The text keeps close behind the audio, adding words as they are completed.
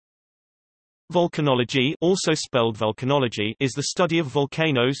Volcanology, also spelled volcanology, is the study of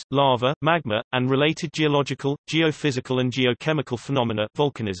volcanoes, lava, magma, and related geological, geophysical and geochemical phenomena,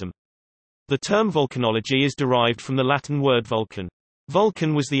 volcanism. The term volcanology is derived from the Latin word vulcan.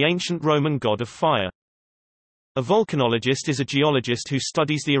 Vulcan was the ancient Roman god of fire. A volcanologist is a geologist who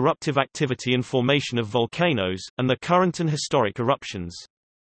studies the eruptive activity and formation of volcanoes, and their current and historic eruptions.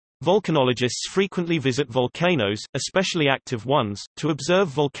 Volcanologists frequently visit volcanoes, especially active ones, to observe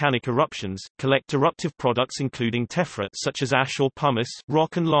volcanic eruptions, collect eruptive products including tephra such as ash or pumice,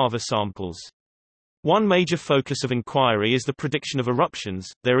 rock and lava samples. One major focus of inquiry is the prediction of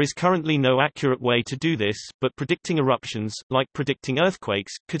eruptions. There is currently no accurate way to do this, but predicting eruptions, like predicting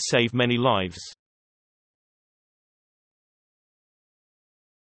earthquakes, could save many lives.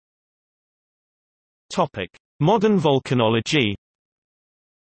 Topic: Modern volcanology.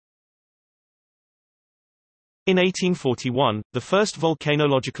 In 1841, the first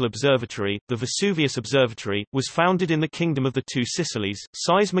volcanological observatory, the Vesuvius Observatory, was founded in the Kingdom of the Two Sicilies.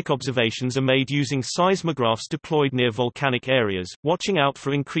 Seismic observations are made using seismographs deployed near volcanic areas, watching out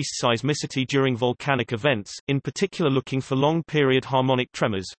for increased seismicity during volcanic events, in particular looking for long-period harmonic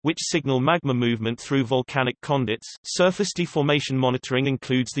tremors, which signal magma movement through volcanic conduits. Surface deformation monitoring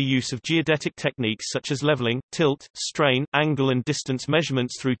includes the use of geodetic techniques such as leveling, tilt, strain, angle and distance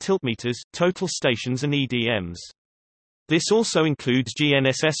measurements through tiltmeters, total stations and EDMs. This also includes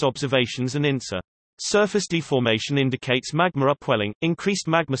GNSS observations and INSA. Surface deformation indicates magma upwelling. Increased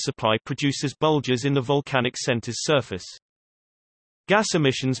magma supply produces bulges in the volcanic center's surface. Gas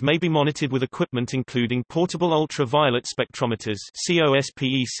emissions may be monitored with equipment including portable ultraviolet spectrometers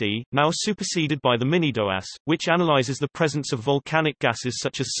 (COSPEC), now superseded by the miniDOAS, which analyzes the presence of volcanic gases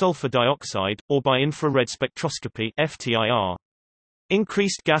such as sulfur dioxide, or by infrared spectroscopy (FTIR).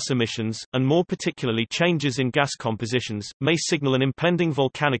 Increased gas emissions, and more particularly changes in gas compositions, may signal an impending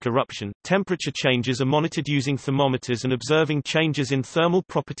volcanic eruption. Temperature changes are monitored using thermometers and observing changes in thermal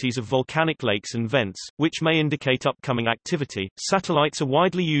properties of volcanic lakes and vents, which may indicate upcoming activity. Satellites are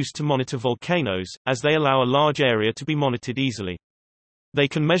widely used to monitor volcanoes, as they allow a large area to be monitored easily. They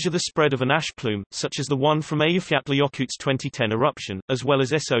can measure the spread of an ash plume, such as the one from Eyjafjallajökull's 2010 eruption, as well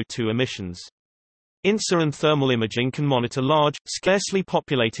as SO2 emissions. INSA and thermal imaging can monitor large, scarcely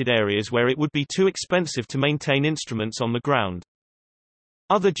populated areas where it would be too expensive to maintain instruments on the ground.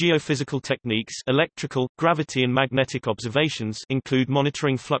 Other geophysical techniques, electrical, gravity and magnetic observations, include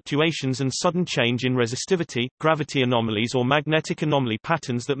monitoring fluctuations and sudden change in resistivity, gravity anomalies or magnetic anomaly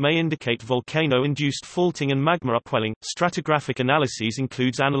patterns that may indicate volcano-induced faulting and magma upwelling. Stratigraphic analyses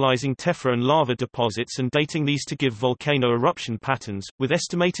includes analyzing tephra and lava deposits and dating these to give volcano eruption patterns, with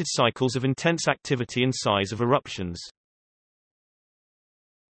estimated cycles of intense activity and size of eruptions.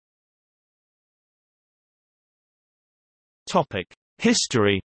 Topic: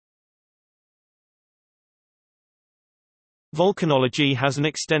 History. Volcanology has an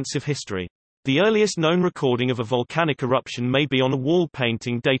extensive history. The earliest known recording of a volcanic eruption may be on a wall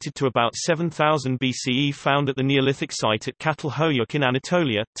painting dated to about 7000 BCE found at the Neolithic site at Çatalhöyük in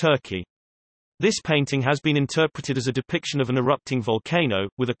Anatolia, Turkey. This painting has been interpreted as a depiction of an erupting volcano,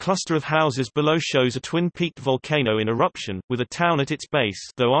 with a cluster of houses below shows a twin-peaked volcano in eruption, with a town at its base,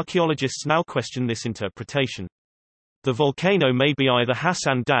 though archaeologists now question this interpretation. The volcano may be either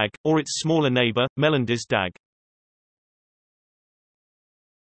Hasan Dag, or its smaller neighbor, Melendez Dag.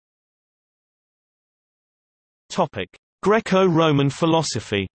 Greco-Roman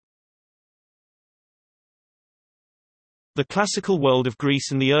philosophy. The classical world of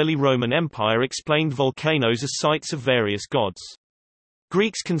Greece and the early Roman Empire explained volcanoes as sites of various gods.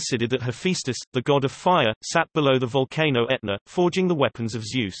 Greeks considered that Hephaestus, the god of fire, sat below the volcano Etna, forging the weapons of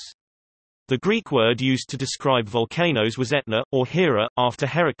Zeus. The Greek word used to describe volcanoes was Etna, or Hera, after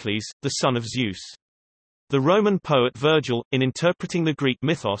Heracles, the son of Zeus. The Roman poet Virgil, in interpreting the Greek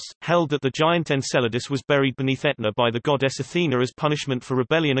mythos, held that the giant Enceladus was buried beneath Etna by the goddess Athena as punishment for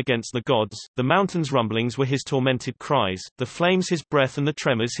rebellion against the gods. The mountain's rumblings were his tormented cries, the flames his breath and the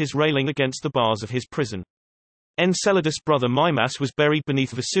tremors his railing against the bars of his prison. Enceladus' brother Mimas was buried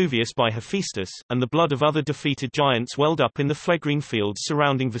beneath Vesuvius by Hephaestus, and the blood of other defeated giants welled up in the phlegrine fields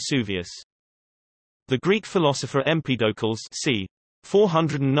surrounding Vesuvius. The Greek philosopher Empedocles c.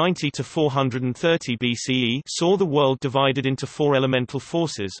 490 to 430 BCE saw the world divided into four elemental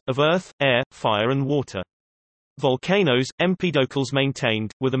forces, of earth, air, fire and water. Volcanoes, Empedocles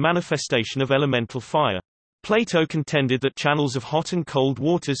maintained, were the manifestation of elemental fire. Plato contended that channels of hot and cold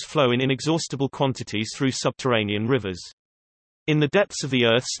waters flow in inexhaustible quantities through subterranean rivers. In the depths of the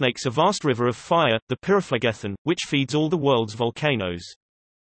earth snakes a vast river of fire, the Pyriphlegethon, which feeds all the world's volcanoes.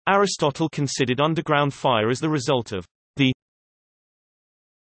 Aristotle considered underground fire as the result of the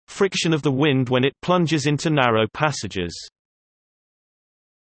friction of the wind when it plunges into narrow passages.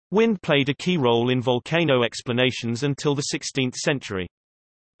 Wind played a key role in volcano explanations until the 16th century.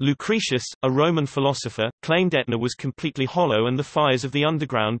 Lucretius, a Roman philosopher, claimed Etna was completely hollow and the fires of the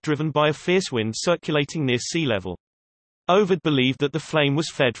underground driven by a fierce wind circulating near sea level. Ovid believed that the flame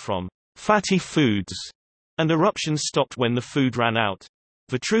was fed from fatty foods, and eruptions stopped when the food ran out.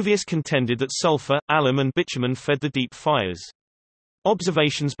 Vitruvius contended that sulfur, alum and bitumen fed the deep fires.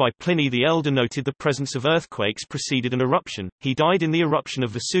 Observations by Pliny the Elder noted the presence of earthquakes preceded an eruption. He died in the eruption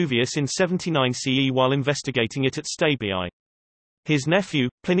of Vesuvius in 79 CE while investigating it at Stabiae. His nephew,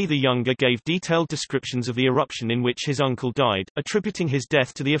 Pliny the Younger, gave detailed descriptions of the eruption in which his uncle died, attributing his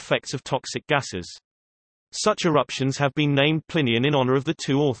death to the effects of toxic gases. Such eruptions have been named Plinian in honor of the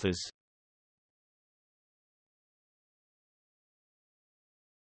two authors.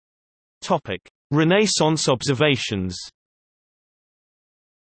 Topic: Renaissance observations.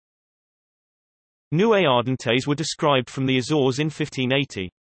 Nuae ardentes were described from the Azores in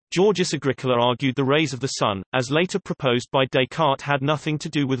 1580. Georgius Agricola argued the rays of the sun, as later proposed by Descartes, had nothing to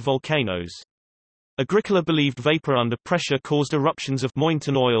do with volcanoes. Agricola believed vapor under pressure caused eruptions of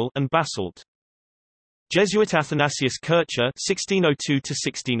Moynton oil and basalt. Jesuit Athanasius Kircher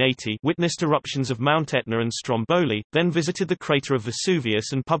 (1602–1680) witnessed eruptions of Mount Etna and Stromboli, then visited the crater of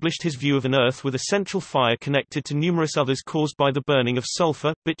Vesuvius and published his view of an Earth with a central fire connected to numerous others caused by the burning of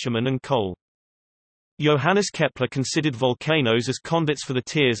sulfur, bitumen and coal. Johannes Kepler considered volcanoes as conduits for the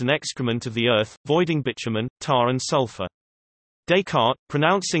tears and excrement of the earth, voiding bitumen, tar and sulfur. Descartes,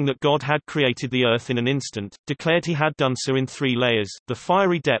 pronouncing that God had created the earth in an instant, declared he had done so in three layers: the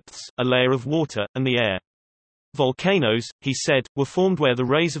fiery depths, a layer of water, and the air. Volcanoes, he said, were formed where the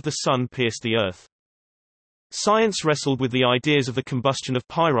rays of the sun pierced the earth. Science wrestled with the ideas of the combustion of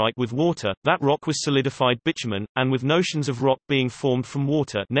pyrite with water, that rock was solidified bitumen, and with notions of rock being formed from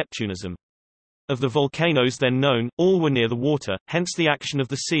water, Neptunism. Of the volcanoes then known, all were near the water, hence the action of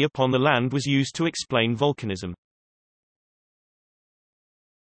the sea upon the land was used to explain volcanism.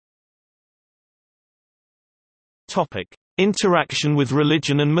 Topic: Interaction with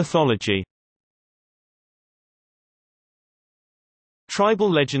religion and mythology.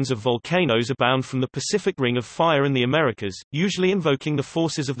 Tribal legends of volcanoes abound from the Pacific Ring of Fire and the Americas, usually invoking the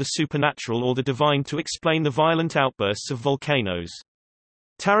forces of the supernatural or the divine to explain the violent outbursts of volcanoes.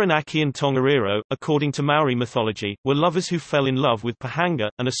 Taranaki and Tongariro, according to Maori mythology, were lovers who fell in love with Pahanga,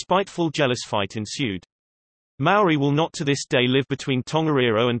 and a spiteful jealous fight ensued. Maori will not to this day live between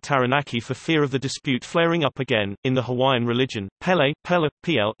Tongariro and Taranaki for fear of the dispute flaring up again. In the Hawaiian religion, Pele,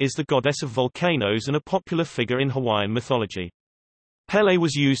 is the goddess of volcanoes and a popular figure in Hawaiian mythology. Pele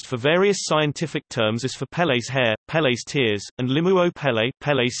was used for various scientific terms as for Pele's hair, Pele's tears, and Limuo Pele,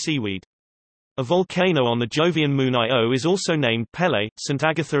 Pele's seaweed. A volcano on the Jovian moon Io is also named Pele. St.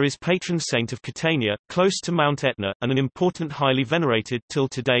 Agatha is patron saint of Catania, close to Mount Etna, and an important highly venerated till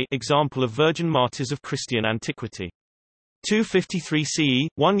today example of virgin martyrs of Christian antiquity. 253 CE,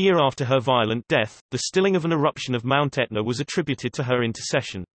 1 year after her violent death, the stilling of an eruption of Mount Etna was attributed to her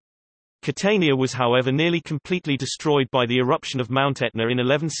intercession. Catania was however nearly completely destroyed by the eruption of Mount Etna in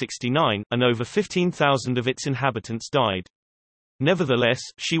 1169, and over 15,000 of its inhabitants died. Nevertheless,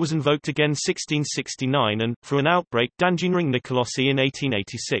 she was invoked again 1669 and, for an outbreak, Dangiring Nicolosi in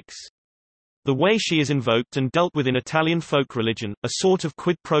 1886. The way she is invoked and dealt with in Italian folk religion, a sort of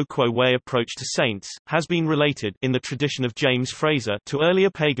quid pro quo way approach to saints, has been related, in the tradition of James Fraser, to earlier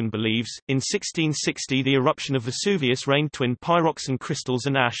pagan beliefs. In 1660 the eruption of Vesuvius rained twin pyroxene crystals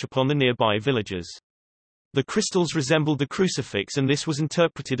and ash upon the nearby villages. The crystals resembled the crucifix and this was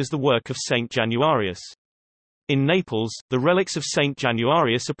interpreted as the work of Saint Januarius. In Naples, the relics of Saint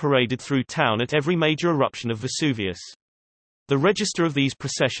Januarius are paraded through town at every major eruption of Vesuvius. The register of these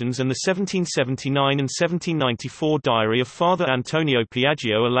processions and the 1779 and 1794 diary of Father Antonio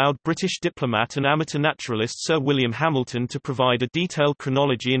Piaggio allowed British diplomat and amateur naturalist Sir William Hamilton to provide a detailed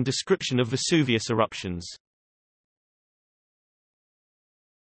chronology and description of Vesuvius eruptions.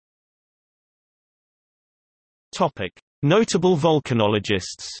 Topic: Notable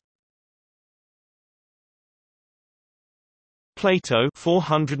volcanologists. Plato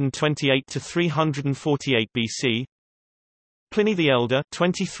 428 to 348 BC. Pliny the Elder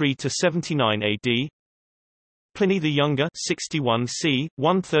 23 to 79 AD. Pliny the Younger 61 c.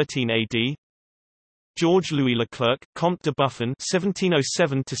 113 AD. George Louis Leclerc, Comte de Buffon 1707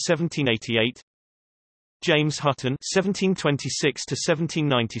 to 1788. James Hutton 1726 to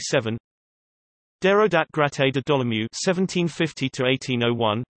 1797. Dérodat Gratte de Dolomieu 1750 to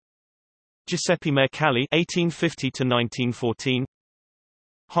 1801. Giuseppe Mercalli 1850 to 1914.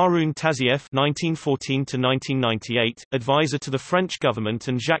 Haroun Tazieff (1914–1998), advisor to the French government,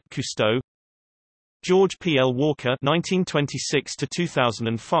 and Jacques Cousteau. George P. L. Walker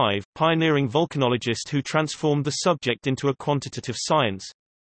 (1926–2005), pioneering volcanologist who transformed the subject into a quantitative science.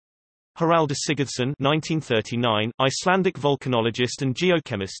 Haraldur Sigurðsson (1939), Icelandic volcanologist and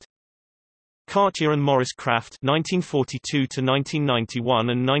geochemist. Cartier and Maurice Kraft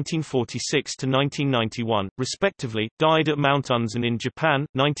 (1942–1991 and 1946–1991), respectively, died at Mount Unzen in Japan,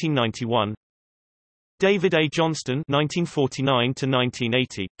 1991. David A. Johnston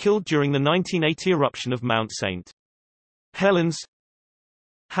 (1949–1980), killed during the 1980 eruption of Mount St. Helens.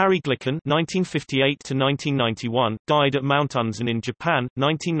 Harry Glicken (1958–1991), died at Mount Unzen in Japan,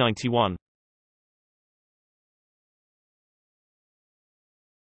 1991.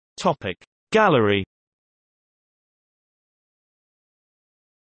 Topic Gallery.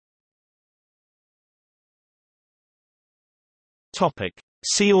 Topic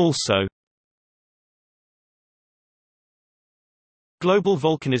See also: Global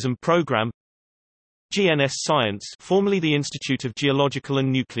Volcanism Programme, GNS Science, formerly the Institute of Geological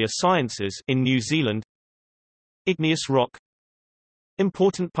and Nuclear Sciences, in New Zealand. Igneous rock.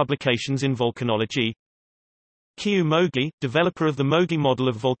 Important publications in volcanology. Kiyu Mogi, developer of the Mogi model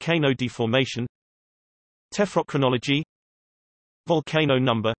of volcano deformation. Tephrochronology. Volcano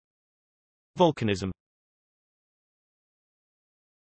number. Volcanism.